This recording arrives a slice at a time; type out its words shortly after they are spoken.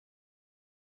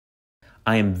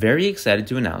I am very excited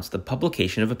to announce the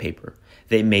publication of a paper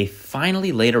that may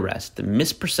finally lay to rest the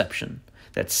misperception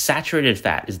that saturated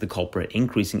fat is the culprit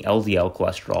increasing LDL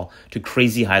cholesterol to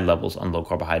crazy high levels on low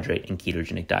carbohydrate and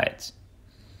ketogenic diets.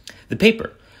 The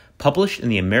paper, published in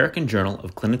the American Journal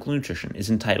of Clinical Nutrition, is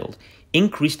entitled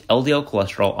Increased LDL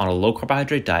Cholesterol on a Low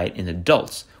Carbohydrate Diet in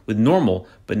Adults with Normal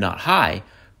but Not High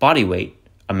Body Weight,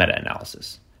 a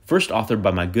Meta-Analysis. First authored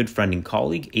by my good friend and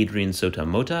colleague, Adrian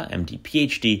Soto-Mota, MD,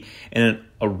 PhD, and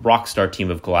a rock star team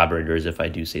of collaborators, if I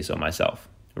do say so myself.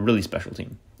 A really special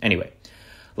team. Anyway,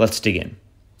 let's dig in.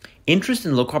 Interest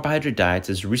in low-carbohydrate diets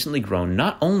has recently grown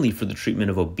not only for the treatment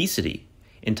of obesity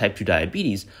in type 2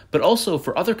 diabetes, but also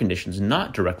for other conditions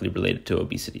not directly related to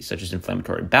obesity, such as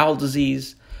inflammatory bowel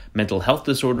disease, mental health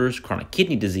disorders, chronic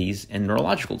kidney disease, and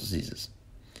neurological diseases.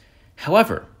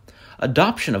 However,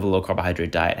 adoption of a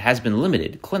low-carbohydrate diet has been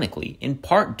limited clinically, in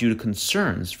part due to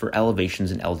concerns for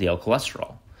elevations in LDL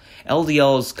cholesterol.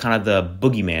 LDL is kind of the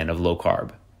boogeyman of low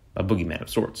carb, a boogeyman of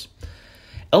sorts.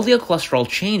 LDL cholesterol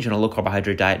change on a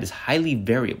low-carbohydrate diet is highly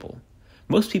variable.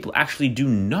 Most people actually do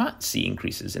not see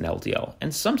increases in LDL,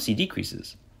 and some see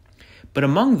decreases. But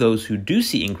among those who do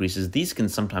see increases, these can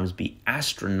sometimes be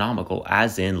astronomical,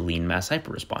 as in lean mass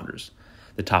hyperresponders,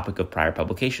 the topic of prior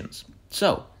publications.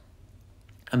 So,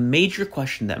 a major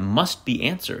question that must be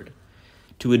answered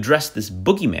to address this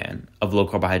boogeyman of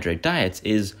low-carbohydrate diets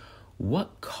is,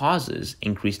 what causes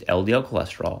increased LDL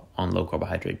cholesterol on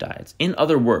low-carbohydrate diets? In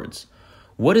other words,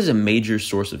 what is a major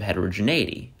source of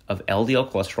heterogeneity of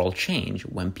LDL cholesterol change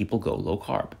when people go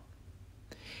low-carb?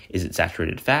 Is it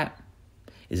saturated fat?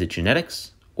 Is it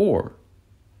genetics? Or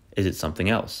is it something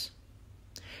else?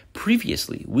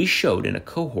 Previously, we showed in a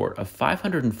cohort of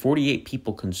 548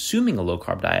 people consuming a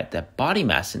low-carb diet that body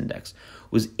mass index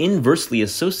was inversely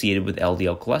associated with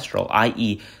LDL cholesterol,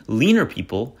 i.e., leaner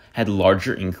people had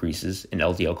larger increases in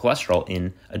LDL cholesterol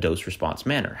in a dose-response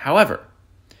manner. However,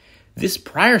 this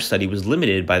prior study was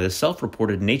limited by the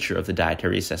self-reported nature of the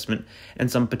dietary assessment and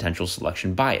some potential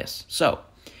selection bias. So,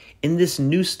 in this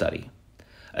new study,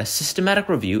 a systematic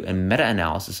review and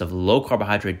meta-analysis of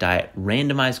low-carbohydrate diet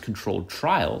randomized controlled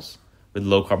trials with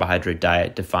low-carbohydrate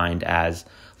diet defined as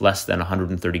less than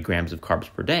 130 grams of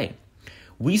carbs per day,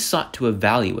 we sought to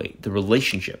evaluate the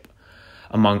relationship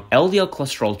among LDL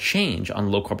cholesterol change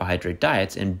on low-carbohydrate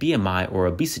diets and BMI or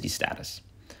obesity status.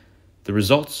 The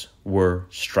results were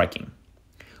striking.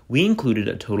 We included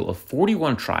a total of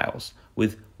 41 trials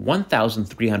with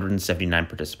 1,379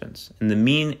 participants, and the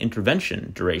mean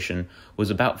intervention duration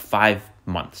was about 5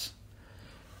 months.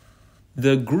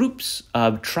 The groups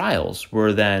of trials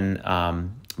were then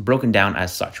broken down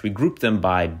as such. We grouped them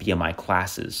by BMI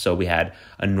classes. So we had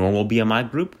a normal BMI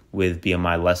group with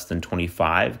BMI less than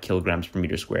 25 kilograms per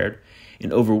meter squared,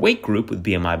 an overweight group with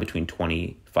BMI between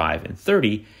 25 and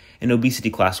 30, an obesity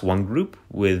class 1 group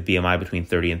with BMI between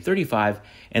 30 and 35,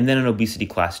 and then an obesity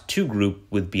class 2 group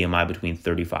with BMI between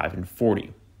 35 and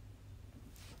 40.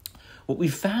 What we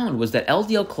found was that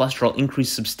LDL cholesterol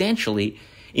increased substantially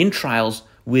in trials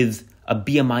with a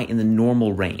BMI in the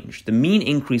normal range. The mean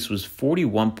increase was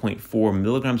 41.4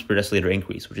 milligrams per deciliter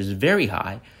increase, which is very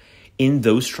high in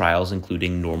those trials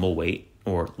including normal weight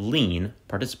or lean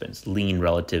participants, lean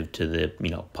relative to the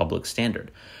public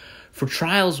standard. For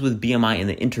trials with BMI in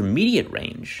the intermediate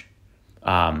range,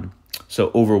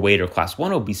 so overweight or class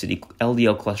 1 obesity,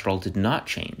 LDL cholesterol did not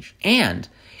change. And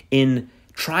in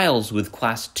trials with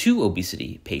class 2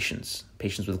 obesity patients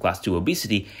with class 2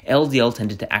 obesity, LDL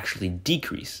tended to actually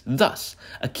decrease. Thus,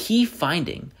 a key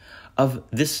finding of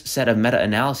this set of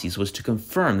meta-analyses was to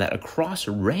confirm that across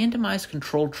randomized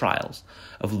controlled trials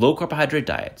of low-carbohydrate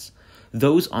diets,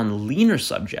 those on leaner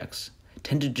subjects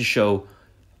tended to show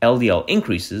LDL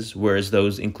increases, whereas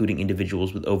those including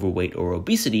individuals with overweight or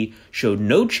obesity showed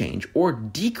no change or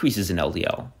decreases in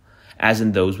LDL, as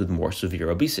in those with more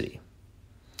severe obesity.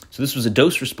 So this was a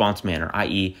dose-response manner,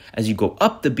 i.e., as you go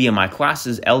up the BMI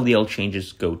classes, LDL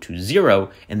changes go to 0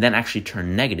 and then actually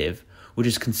turn negative, which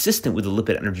is consistent with the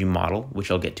lipid energy model, which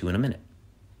I'll get to in a minute.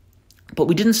 But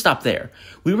we didn't stop there.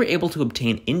 We were able to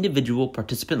obtain individual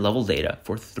participant-level data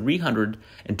for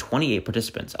 328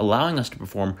 participants, allowing us to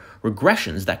perform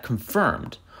regressions that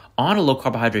confirmed on a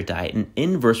low-carbohydrate diet an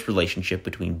inverse relationship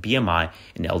between BMI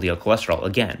and LDL cholesterol.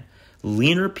 Again,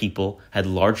 leaner people had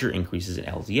larger increases in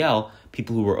LDL,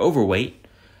 people who were overweight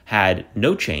had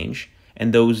no change,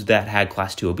 and those that had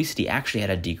class 2 obesity actually had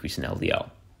a decrease in LDL.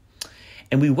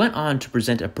 And we went on to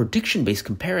present a prediction-based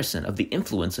comparison of the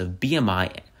influence of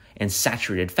BMI and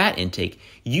saturated fat intake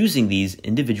using these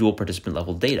individual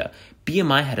participant-level data.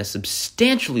 BMI had a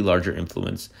substantially larger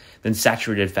influence than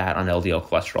saturated fat on LDL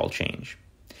cholesterol change.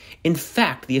 In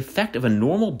fact, the effect of a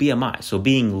normal BMI, so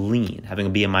being lean, having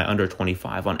a BMI under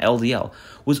 25 on LDL,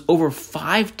 was over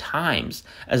 5 times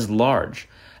as large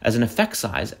as an effect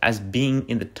size as being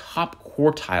in the top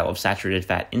quartile of saturated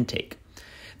fat intake.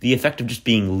 The effect of just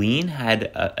being lean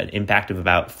had an impact of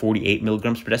about 48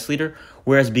 milligrams per deciliter,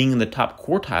 whereas being in the top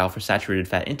quartile for saturated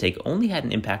fat intake only had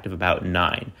an impact of about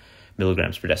 9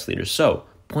 milligrams per deciliter. So,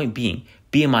 point being,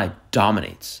 BMI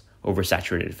dominates over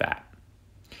saturated fat.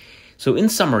 So in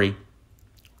summary,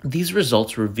 these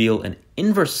results reveal an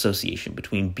inverse association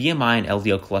between BMI and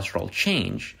LDL cholesterol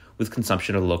change with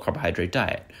consumption of a low-carbohydrate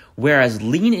diet. Whereas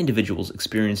lean individuals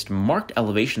experienced marked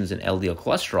elevations in LDL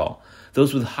cholesterol,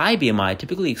 those with high BMI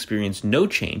typically experienced no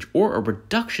change or a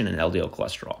reduction in LDL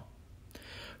cholesterol.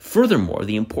 Furthermore,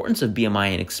 the importance of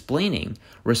BMI in explaining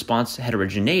response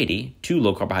heterogeneity to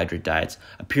low-carbohydrate diets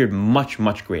appeared much,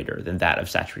 much greater than that of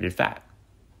saturated fat.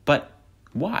 But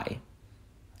why?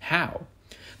 How?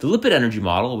 The lipid energy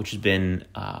model, which has been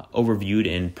overviewed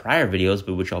in prior videos,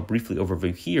 but which I'll briefly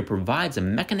overview here, provides a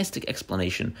mechanistic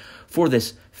explanation for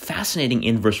this fascinating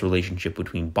inverse relationship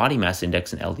between body mass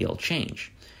index and LDL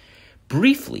change.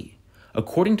 Briefly,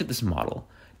 according to this model,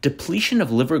 depletion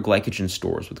of liver glycogen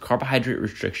stores with carbohydrate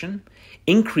restriction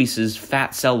increases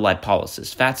fat cell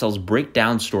lipolysis. Fat cells break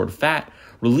down stored fat,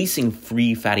 releasing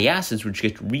free fatty acids, which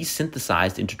get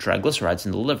resynthesized into triglycerides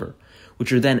in the liver,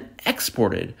 which are then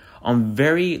exported on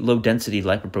very low-density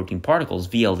lipoprotein particles,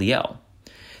 VLDL.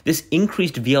 This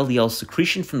increased VLDL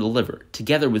secretion from the liver,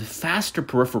 together with faster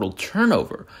peripheral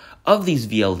turnover of these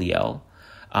VLDL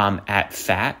at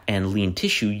fat and lean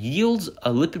tissue, yields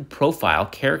a lipid profile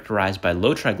characterized by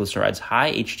low triglycerides,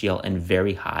 high HDL, and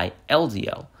very high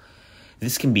LDL.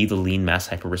 This can be the lean mass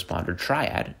hyperresponder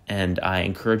triad, and I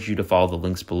encourage you to follow the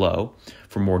links below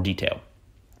for more detail.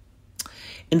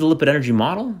 In the lipid energy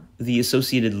model, the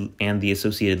associated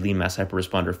lean mass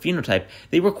hyperresponder phenotype,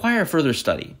 they require further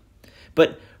study.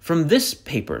 But from this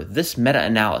paper, this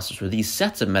meta-analysis, or these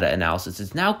sets of meta-analysis,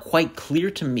 it's now quite clear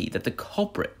to me that the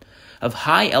culprit of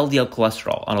high LDL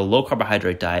cholesterol on a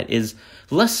low-carbohydrate diet is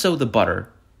less so the butter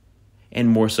and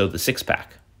more so the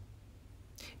six-pack.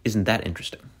 Isn't that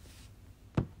interesting?